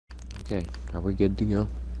Okay, are we good to go?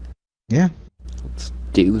 Yeah. Let's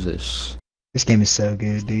do this. This game is so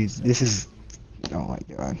good, dude. This is... Oh my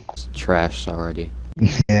god. It's trashed already.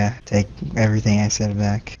 Yeah, take everything I said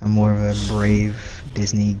back. I'm more of a brave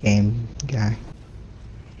Disney game guy.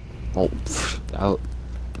 Oh,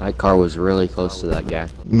 that car was really close to that guy.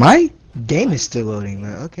 My game is still loading,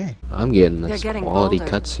 but okay. I'm getting this They're getting quality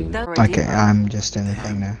older. cutscene. Okay, I'm just in the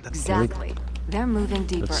thing now. Exactly. They're moving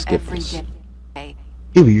deeper Let's skip every this. day.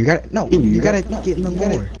 Dude, you gotta... No, you gotta get in the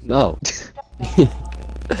lore. No.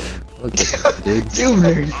 Look at that, dude.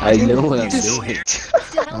 Dude, I know what I'm doing.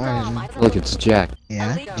 Alright, Look, it's Jack.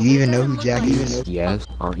 yeah? Do you even know who Jack is? Yes.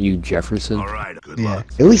 Aren't you Jefferson? Yeah.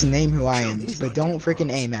 At least name who I am, but don't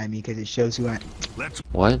freaking aim at me because it shows who I am.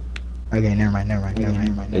 What? Okay, never mind.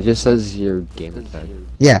 It just says your gamer tag.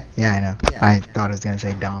 Yeah, I know. I thought I was gonna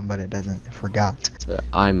say Dom, but it doesn't. I forgot.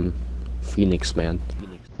 I'm Phoenix Man.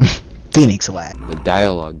 Phoenix lad. The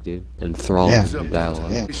dialogue, dude. Enthralling Yeah. the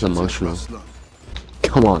dialogue. It's emotional.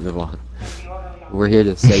 Come on, Davon. We're here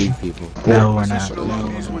to save people. No, we're not.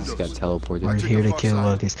 Just got teleported. We're here to kill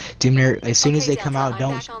locusts. Doomner, as soon as they come out,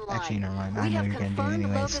 don't... Actually, never mind. I know you're gonna do it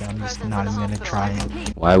anyway, so I'm just not even gonna try it.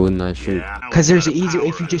 Why wouldn't I shoot? Because there's easy...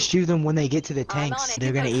 If you just shoot them when they get to the tanks,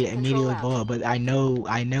 they're gonna immediately blow up. But I know you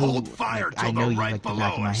like the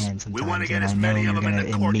back of my hand sometimes, and I know you're gonna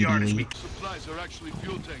immediately...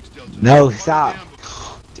 No, stop.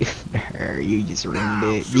 You just ruined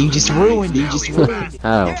it. You just ruined it.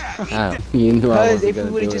 How? How? You knew I Because wasn't if we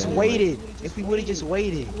gonna would have do just it. waited. If we would have just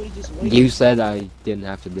waited. You said I didn't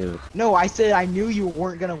have to do it. No, I said I knew you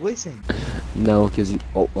weren't gonna listen. No, because you...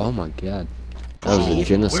 Oh my god. That was a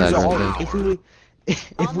genocide right there.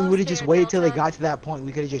 If we would have just waited till they got to that point,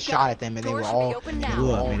 we could have just shot at them and they were all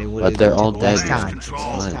blew up and it would have But they're all less dead. time.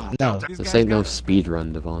 Fine. No, This ain't no speed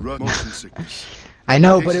run, Davon. I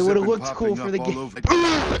know, but it would have looked cool for the game.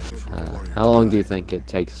 How long do you think it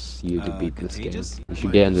takes you to beat this game? You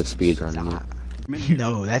should get into speed running it.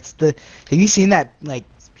 No, that's the... Have you seen that, like,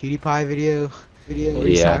 PewDiePie video where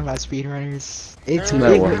he's Yeah. talking about speedrunners? It's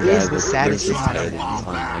That one guy the that saddest just part. hated on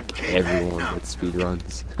like everyone that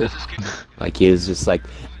speedruns. Like he was just like,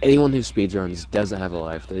 anyone who speedruns doesn't have a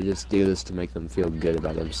life. They just do this to make them feel good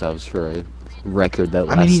about themselves for a record that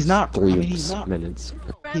lasts I mean, he's not- 3 I mean, he's not- minutes.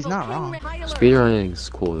 He's not wrong. Speedrunning's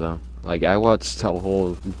cool though. Like I watched a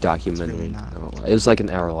whole documentary. not. It was like an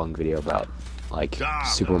hour-long video about like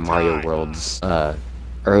Super Mario World's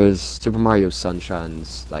or it was Super Mario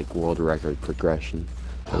Sunshine's like world record progression.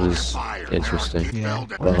 It was interesting. Yeah,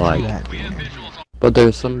 But like, but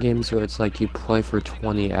there's some games where it's like you play for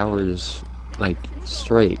 20 hours like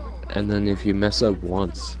straight, and then if you mess up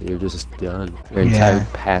once, you're just done. Your entire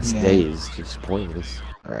past day is just pointless.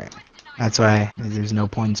 Right. That's why there's no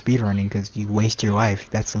point in speedrunning, because you waste your life.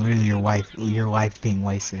 That's literally your life being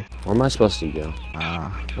wasted. Where am I supposed to go?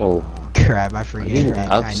 Oh, Crap, I forget. you I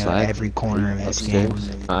know outside? every corner of this game.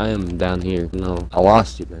 Upstairs? I am down here. No, I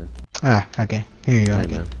lost you, man. Ah, okay. Here you go. I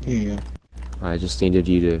know. Here you go. I just needed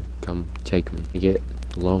you to come take me. I get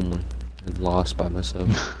lonely and lost by myself.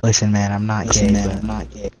 Listen, man, I'm not gay, but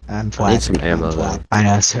I'm I flat. need some ammo though. I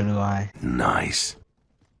know, so do I. Nice.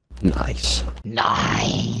 Nice.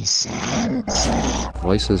 Nice.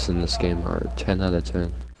 Voices in this game are 10 out of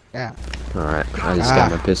 10. Yeah. Alright, I just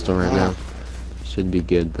got my pistol right now. Should be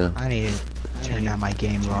good though. I need to turn down my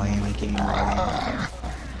game volume.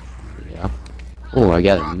 Yeah. Oh, I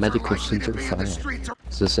got a medical center fire.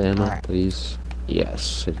 Is this ammo, Alright. please?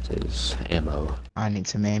 Yes, it is ammo. I need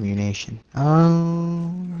some ammunition.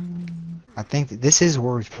 I think that this is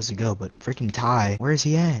where we're supposed to go, but freaking Ty, where is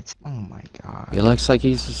he at? Oh my god. It looks like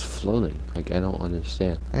he's just floating. Like, I don't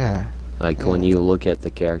understand. Yeah. Like, when you look at the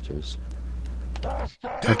characters.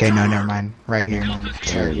 Okay, no, never mind. Right here.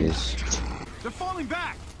 There it is.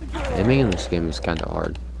 Aiming in this game is kind of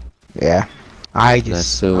hard. Yeah. That's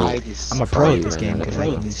so... I'm a pro at this game because I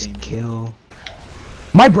can just kill.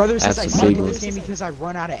 My brother says I That's suck the at this game because I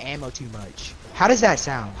run out of ammo too much. How does that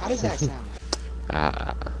sound?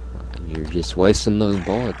 You're just wasting those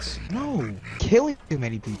bullets. No, killing too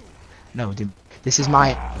many people. No, dude. This is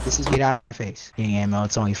get out of my face. Getting ammo,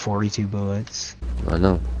 it's only 42 bullets. I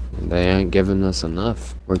know. They ain't giving us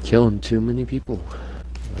enough. We're killing too many people.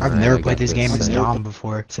 I've Alright, never I played got this game as thing. Dom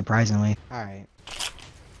before, surprisingly. Alright.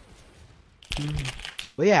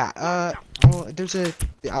 But yeah, I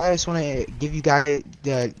just want to give you guys,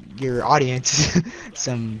 your audience,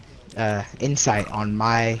 some insight on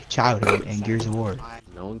my childhood in Gears of War.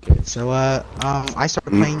 No one cares. So, I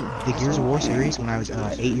started playing the Gears of War series when I was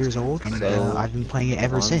 8 years old, and I've been playing it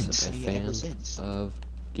ever Davon's since. a fan of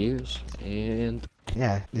Gears, and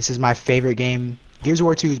Yeah, this is my favorite game Gears of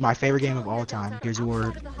War 2 is my favorite game of all time. Gears of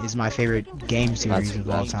War is my favorite game series of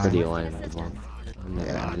all That's time. pretty lame.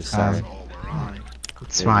 I'm just sorry.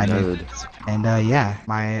 It's fine. Nerd. And yeah,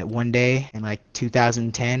 my one day in like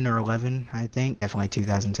 2010 or 11, I think, definitely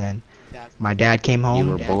 2010. My dad came home.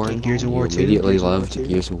 You were born. Gears of War 2. Immediately loved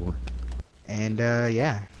Gears of War. And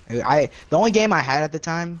yeah, the only game I had at the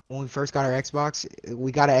time when we first got our Xbox,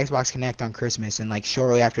 we got an Xbox Connect on Christmas, and like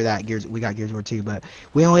shortly after that, we got Gears of War 2. But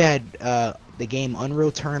we only had the game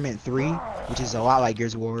Unreal Tournament 3, which is a lot like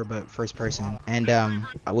Gears of War but first person, and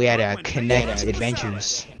we had a Connect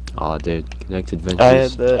Adventures. Oh, dude, Connect Adventures. I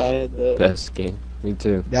had that. Best game. Me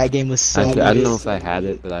too. That game was so. I don't know if I had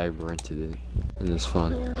it, but I rented it, and it was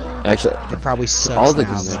fun. Actually, It probably sucks all the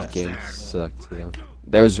now, Connect but- games sucked. Yeah.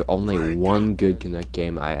 There was only one good Connect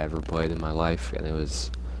game I ever played in my life, and it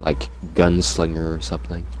was like Gunslinger or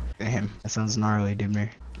something. Damn, that sounds gnarly, Dimmer.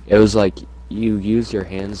 It was like you use your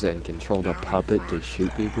hands and controlled a puppet to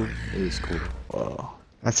shoot people. It was cool. Whoa,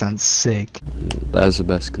 that sounds sick. That was the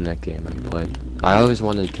best Connect game I played. I always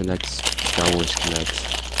wanted Connect, Star Wars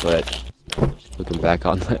Connect, but looking back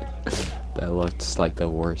on that, that looks like the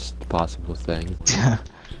worst possible thing.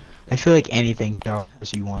 I feel like anything Star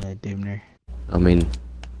Wars you wanted, Dimmer. I mean,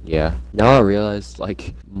 yeah. Now I realize,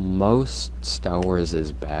 like, most Star Wars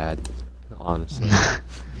is bad, honestly.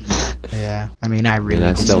 Yeah, I mean, I really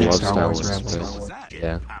I still dislike love Star Wars, Rebels. but,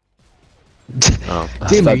 yeah. Oh, I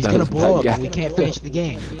Dimmer, thought he's that gonna was blow up bad and we can't finish the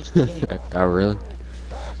game. Oh, really?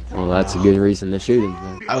 Well, that's a good reason to shoot him,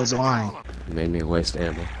 then. I was lying. You made me waste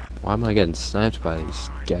ammo. Why am I getting sniped by these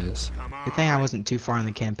guys? Good thing I wasn't too far in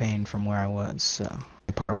the campaign from where I was, so.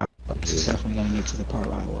 Definitely gonna get to the part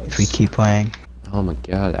where I was. If we keep playing. Oh my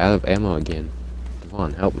god, out of ammo again.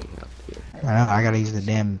 Davon, help me out here. I know, I gotta use the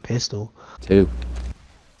damn pistol. Two.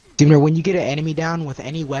 Dimmer, when you get an enemy down with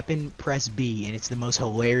any weapon, press B, and it's the most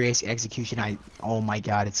hilarious execution. Oh my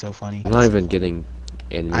god, it's so funny. I'm not even getting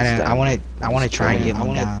enemies down. I wanna try and get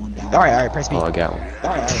one down. Alright, press B. Oh, I got one.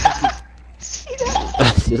 Alright, see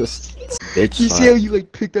that? Just bitch You see how fight. you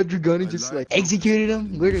like picked up your gun and just like executed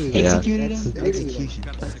him? Literally Yeah. executed him? Execution.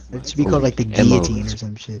 That should be called like the guillotine or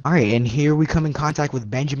some shit. Alright, and here we come in contact with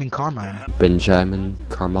Benjamin Carmine. Benjamin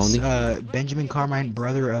Carmoni? Benjamin Carmine,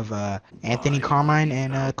 brother of Anthony Carmine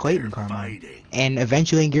and Clayton Carmine. And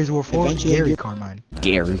eventually in Gears of War 4, Gary Carmine.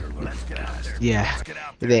 Gary. Yeah.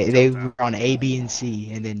 They were on A, B, and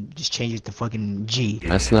C, and then just changed it to fucking G.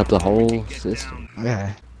 Messing up the whole system.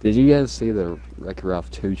 Yeah. Did you guys see the Wreck-It Ralph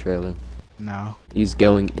 2 trailer? No. He's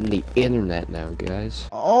going in the internet now, guys.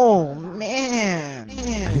 Oh, man.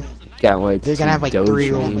 Can't wait to They're gonna have like see Doge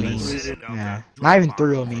 3-year-old memes. memes. Yeah. Not even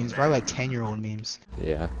 3-year-old memes, probably like 10-year-old memes.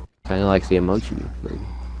 Yeah. Kinda like the emoji movie.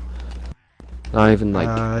 Not even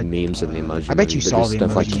like memes in the emoji I bet you movie, but saw just the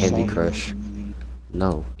stuff like Emoji Candy movie. Crush.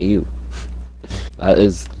 No. Ew. That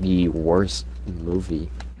is the worst movie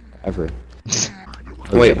ever.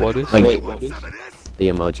 Wait, what is? Like, the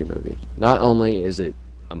emoji movie. Not only is it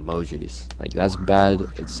emojis, like that's bad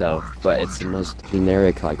itself, but it's the most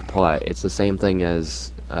generic like plot. It's the same thing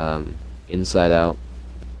as Inside Out,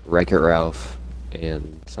 Wreck-It Ralph,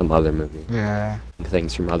 and some other movie. Yeah.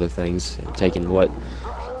 Things from other things, and taking what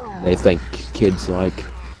they think kids like.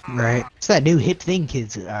 Right. It's that new hip thing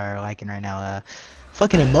kids are liking right now.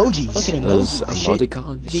 Fucking emojis. Those The shit that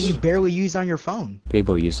you emoticons. barely use on your phone.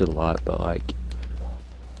 People use it a lot, but like,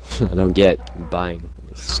 I don't get buying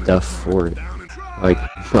stuff for it. Like,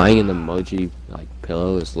 buying an emoji like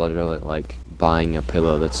pillow is literally like buying a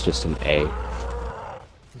pillow that's just an A.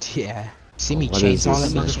 Yeah. See me What is chainsaw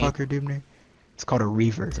that this? motherfucker, dude? It's called a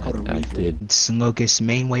reefer. I did. It's Locust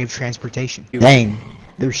main wave transportation. Dang.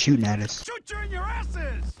 They're shooting at us.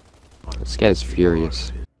 This guy's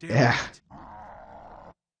furious. Yeah.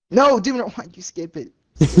 No, dude, why'd you skip it?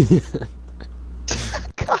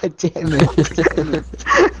 God damn it.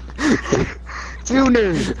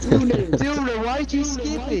 Dude, why'd you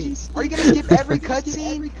skip it? Are you gonna skip every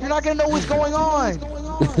cutscene? You're not gonna know what's going on.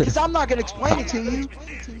 Cause I'm not gonna explain it to you.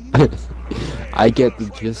 I get the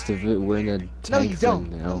gist of it. We're in a No, tank you don't.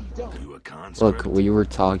 thing now. Look, we were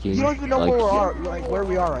talking. You don't even know like, where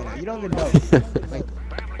we are right now. You don't even know. Like,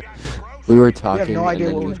 we were talking, no idea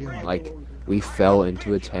and what then we're doing. like we fell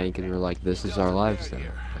into a tank, and we're like, "This is our lives now."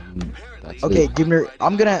 And that's okay, it. give me.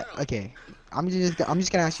 I'm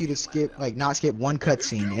just gonna ask you to skip, like, not skip one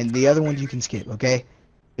cutscene, and the other ones you can skip. Okay?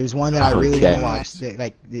 There's one that I really Okay. want to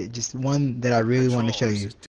watch. Just one that I really want to show you.